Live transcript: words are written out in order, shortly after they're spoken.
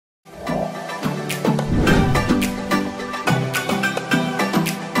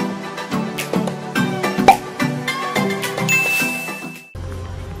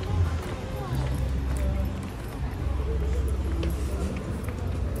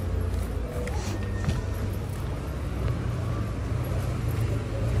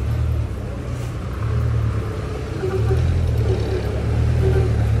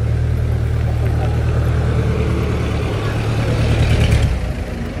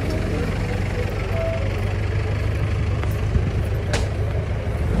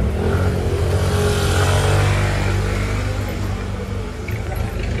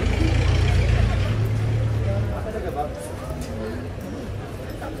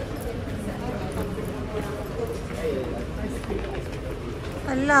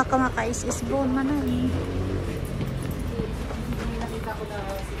Ala, kamakais-is bone man eh.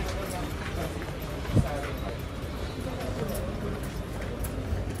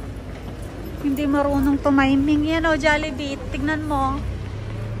 Hindi marunong tumiming yan o, Jollibee. Tignan mo.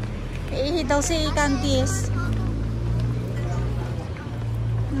 Iihi daw si Candice.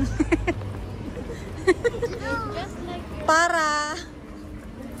 Para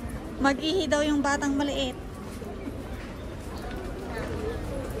mag-ihi daw yung batang maliit.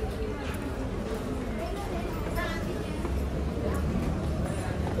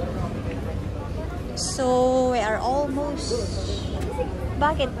 So, we are almost...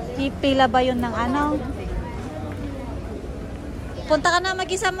 Bakit? Pila ba yun ng ano? Punta ka na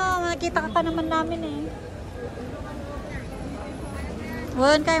mag-isa mo. Nakita ka naman namin eh.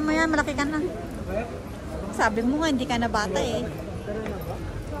 Huwag, kaya mo yan. Malaki ka na. Sabi mo nga, hindi ka na bata eh.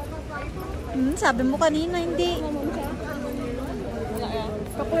 Sabi mo kanina, hindi.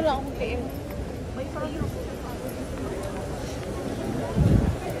 Kapula akong PM.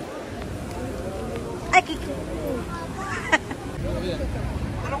 Ay, kiki.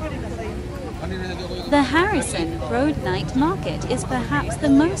 The Harrison Road Night Market is perhaps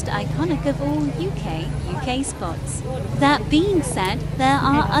the most iconic of all UK spots. That being said, there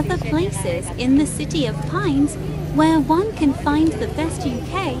are other places in the City of Pines where one can find the best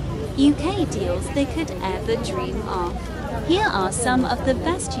UK deals they could ever dream of. Here are some of the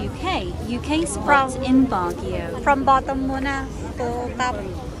best UK spots in Baguio. From bottom muna to top.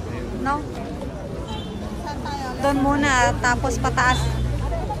 No? Doon muna, tapos pataas.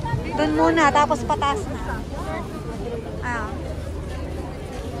 Doon muna, tapos pataas na. Ayan.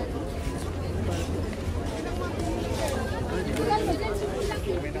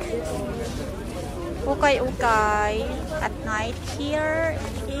 Ukay-ukay at night here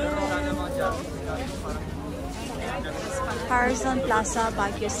in Harrison Plaza,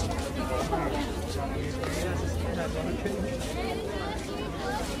 Baguio City.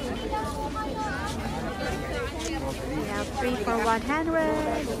 We have 3 for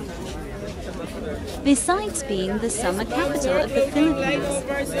 100. Besides being the summer capital of the Philippines,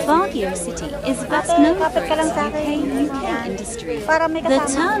 Baguio City is best known for its UK industry. The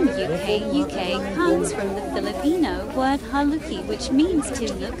term UK comes from the Filipino word haluki, which means to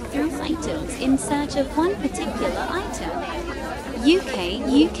look through items in search of one particular item.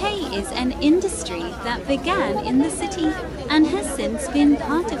 UK is an industry that began in the city and has since been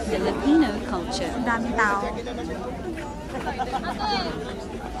part of Filipino culture. Daming tao.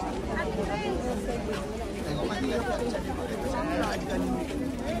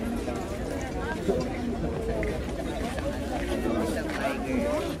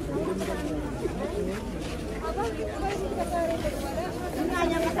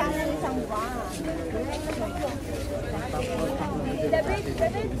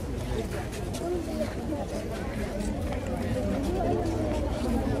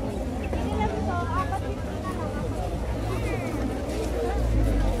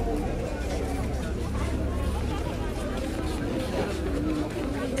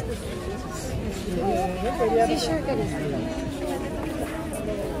 Sure ka rin.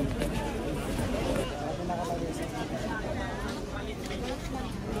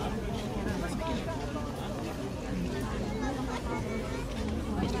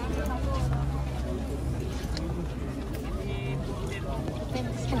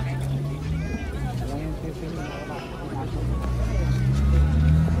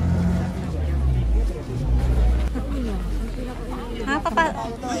 Ha, papa,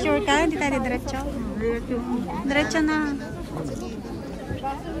 sure ka? Hindi tayo diretso? Diretso na.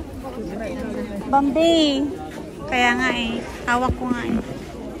 Bambi. Kaya nga eh. Hawak ko nga eh.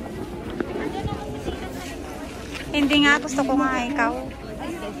 Hindi nga. Gusto ko nga ikaw.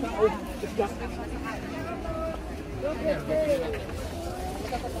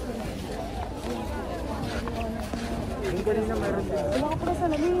 Wala ka pala sa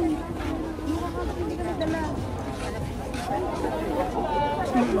lamin. Hindi ka nagdala.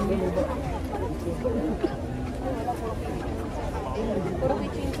 Puro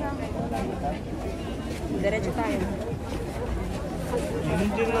kitchen siya. Diretso tayo.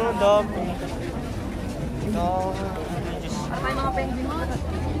 Hindi na dog. May mga penguin mo.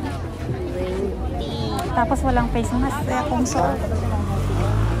 Tapos walang face mask. Kaya kung so.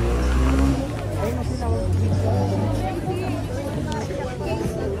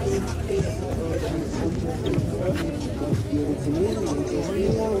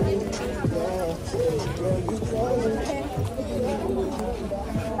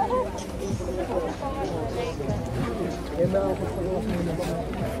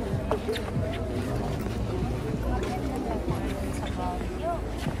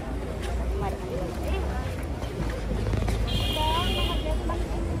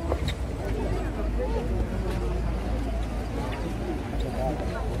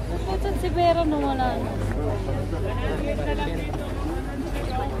 Putan si Vera nung wala na.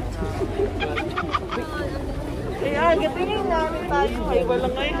 Kaya, gatingin namin tayo. Ay,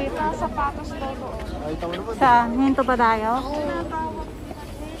 walang ngayon. Dito, sapatos daw doon. Saan? Hinto ba tayo?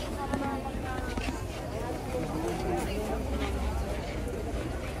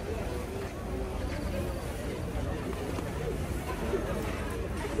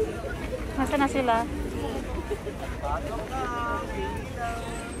 Nasaan na sila?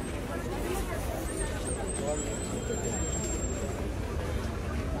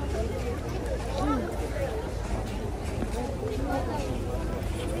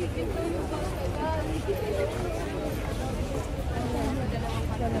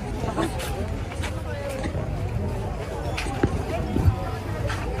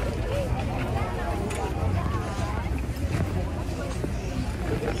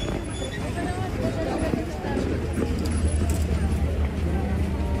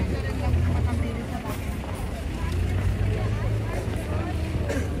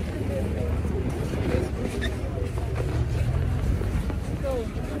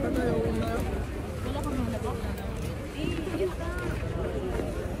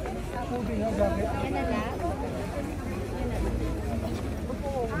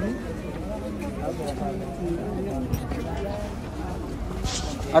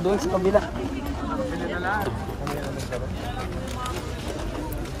 Doon sa kabila.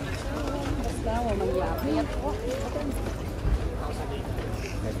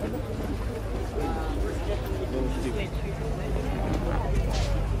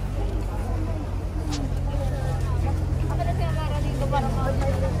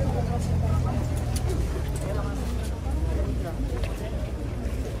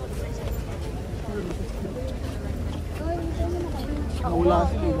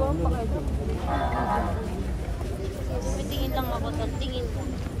 Tingin lang ako doon, tingin lang.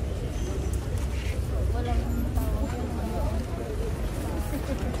 Walang tawag.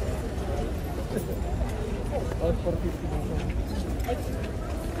 All for 50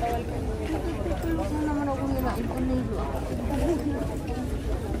 Ay, bawal ka naman ako nila. Ito na yung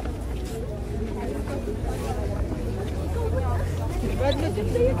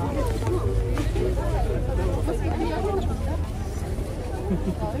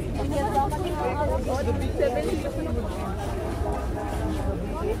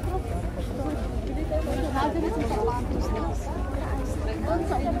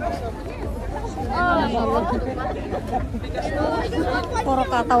Puro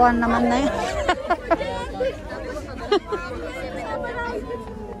katawan naman na yun.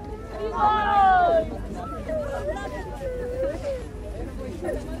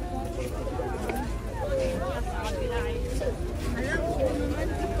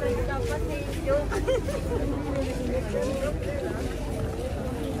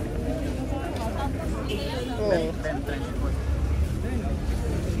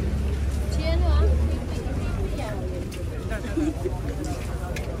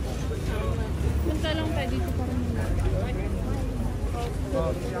 punta lang tayo dito para muna.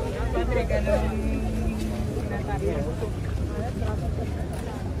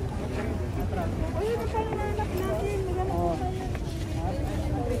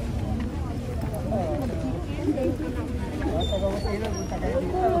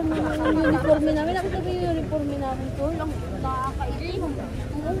 Uniforme namin, nakita ba yung uniforme namin ko? Nakakaitim.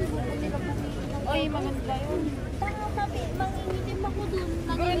 Oy, maganda yun. Sabi, mangingitim ako dun.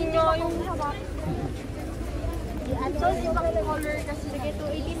 Nangingitim ako hawak. So, ibang color kasi. Sige,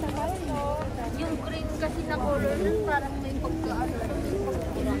 280 sa no? Yung green kasi na color nun, parang may pagkaan. Yung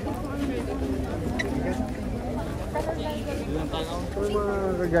mga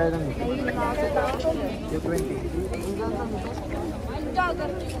kagaya ng yung 20. Ang gagar.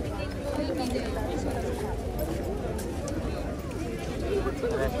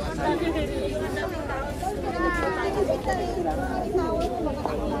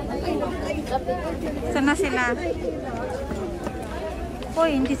 Saan na sila?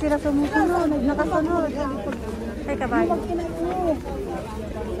 Hoy, hindi sila sumusunod. Nakasunod. Ay, kabayo.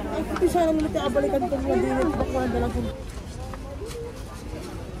 Ay, hindi sana nila kaabalikan ko mga dinit. Bakuhan na lang kung...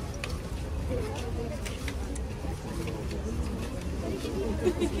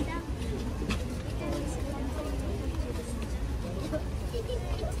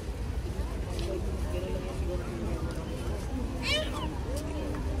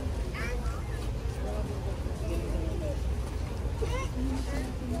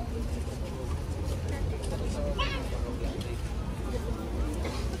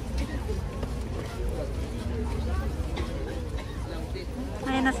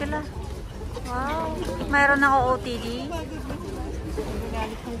 Ayan na sila. Wow. Mayroon ako OTD.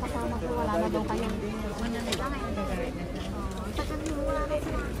 nagalit kong kasama ko. Wala na daw kayo.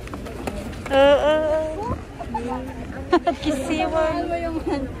 Kisiwan. Ano yung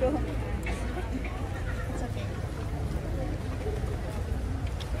hand ko?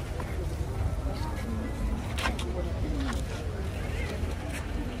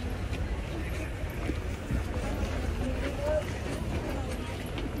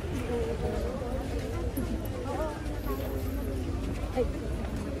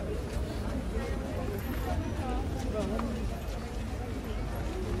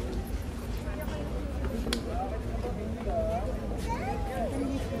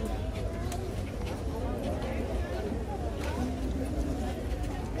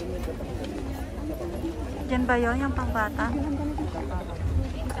 Yan ba yun? Yung pangbata?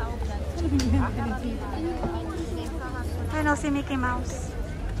 Ano, si Mickey Mouse.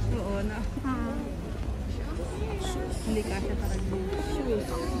 Oo na. Hindi kasya talaga.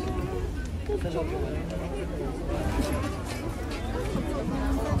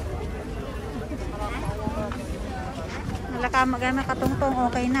 Magana katungtong,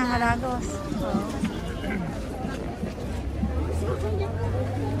 okay na, halagos.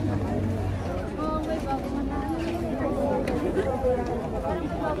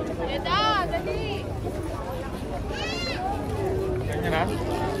 Yada, dali! Ganyan na?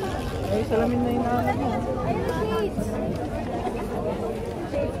 Ay, salamin na yung nahanap mo.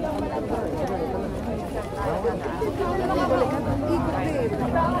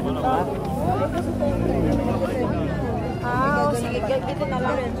 Sige, dito na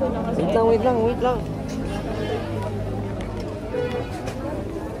lang. Wait lang.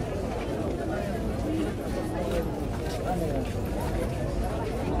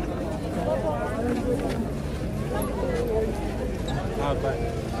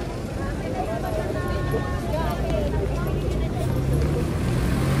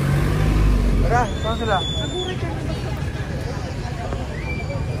 Tara, saan sila?